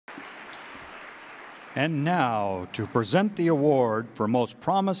And now, to present the award for Most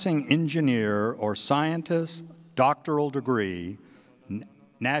Promising Engineer or Scientist, Doctoral Degree,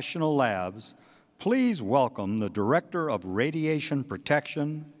 National Labs, please welcome the Director of Radiation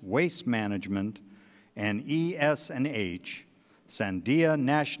Protection, Waste Management, and ES&H, Sandia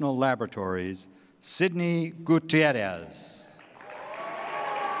National Laboratories, Sidney Gutierrez.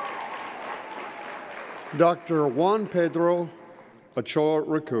 Dr. Juan Pedro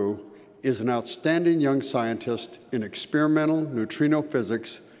Ochoa-Ricoux is an outstanding young scientist in experimental neutrino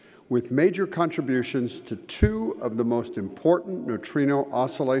physics with major contributions to two of the most important neutrino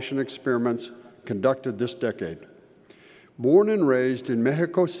oscillation experiments conducted this decade. Born and raised in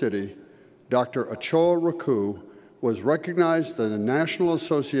Mexico City, Dr. Ochoa-Ricoux was recognized by the National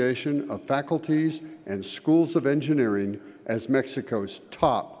Association of Faculties and Schools of Engineering as Mexico's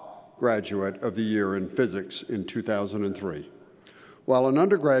top graduate of the year in physics in 2003. While an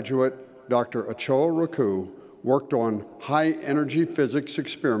undergraduate, Dr. Ochoa-Ricoux worked on high-energy physics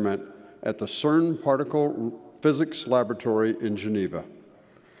experiment at the CERN Particle Physics Laboratory in Geneva.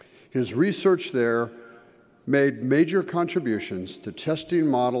 His research there made major contributions to testing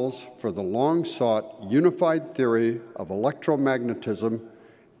models for the long-sought unified theory of electromagnetism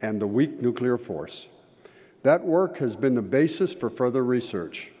and the weak nuclear force. That work has been the basis for further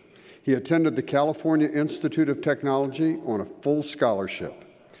research. He attended the California Institute of Technology on a full scholarship.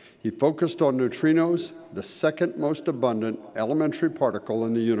 He focused on neutrinos, the second most abundant elementary particle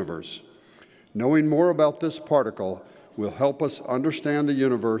in the universe. Knowing more about this particle will help us understand the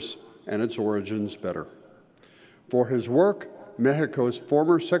universe and its origins better. For his work, Mexico's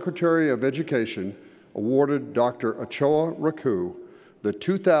former Secretary of Education awarded Dr. Ochoa-Ricoux the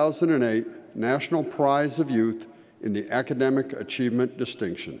 2008 National Prize of Youth in the Academic Achievement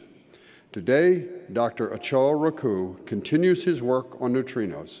Distinction. Today, Dr. Ochoa-Ricoux continues his work on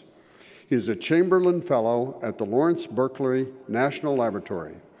neutrinos. He is a Chamberlain Fellow at the Lawrence Berkeley National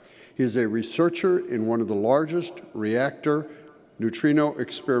Laboratory. He is a researcher in one of the largest reactor neutrino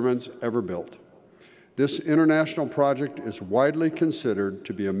experiments ever built. This international project is widely considered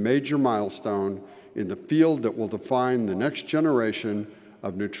to be a major milestone in the field that will define the next generation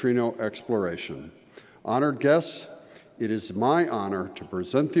of neutrino exploration. Honored guests, it is my honor to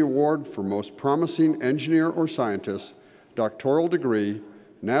present the award for Most Promising Engineer or Scientist, Doctoral Degree,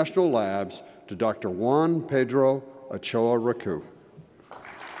 National Labs, to Dr. Juan Pedro Ochoa-Ricoux.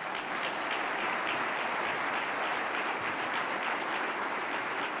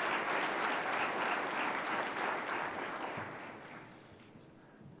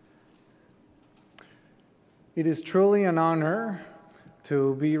 It is truly an honor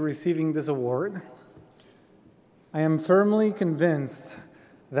to be receiving this award. I am firmly convinced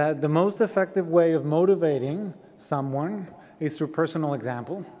that the most effective way of motivating someone is through personal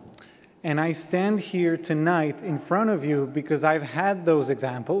example. And I stand here tonight in front of you because I've had those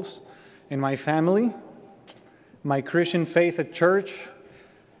examples in my family, my Christian faith at church,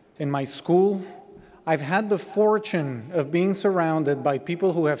 in my school. I've had the fortune of being surrounded by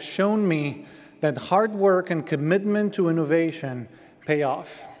people who have shown me that hard work and commitment to innovation pay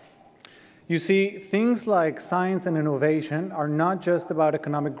off. You see, things like science and innovation are not just about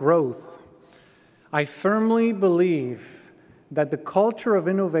economic growth. I firmly believe that the culture of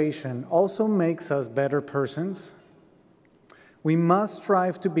innovation also makes us better persons. We must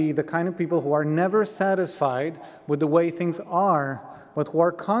strive to be the kind of people who are never satisfied with the way things are, but who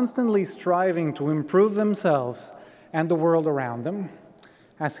are constantly striving to improve themselves and the world around them.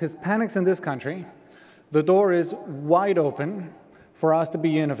 As Hispanics in this country, the door is wide open for us to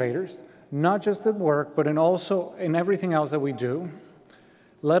be innovators, not just at work, but also in everything else that we do.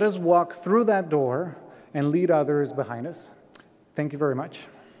 Let us walk through that door and lead others behind us. Thank you very much.